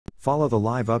Follow the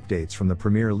live updates from the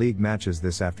Premier League matches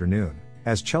this afternoon,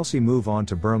 as Chelsea move on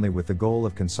to Burnley with the goal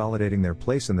of consolidating their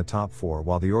place in the top four,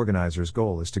 while the organisers'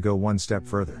 goal is to go one step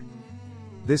further.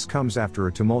 This comes after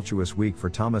a tumultuous week for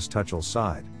Thomas Tuchel's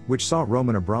side, which saw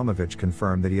Roman Abramovich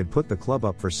confirm that he had put the club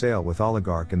up for sale with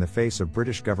oligarch in the face of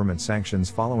British government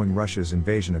sanctions following Russia's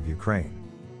invasion of Ukraine.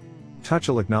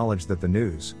 Tuchel acknowledged that the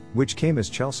news, which came as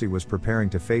Chelsea was preparing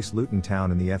to face Luton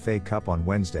Town in the FA Cup on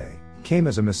Wednesday, came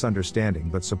as a misunderstanding,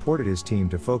 but supported his team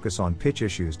to focus on pitch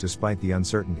issues despite the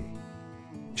uncertainty.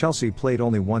 Chelsea played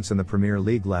only once in the Premier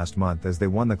League last month as they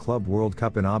won the Club World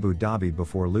Cup in Abu Dhabi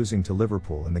before losing to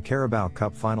Liverpool in the Carabao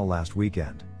Cup final last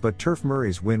weekend, but Turf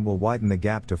Murray's win will widen the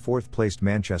gap to fourth-placed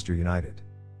Manchester United.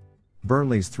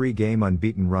 Burnley's three-game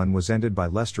unbeaten run was ended by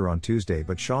Leicester on Tuesday,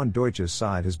 but Sean Dyche's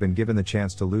side has been given the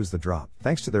chance to lose the drop,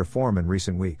 thanks to their form in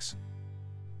recent weeks.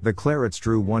 The Clarets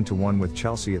drew 1-1 with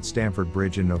Chelsea at Stamford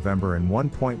Bridge in November, and 1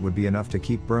 point would be enough to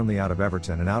keep Burnley out of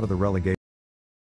Everton and out of the relegation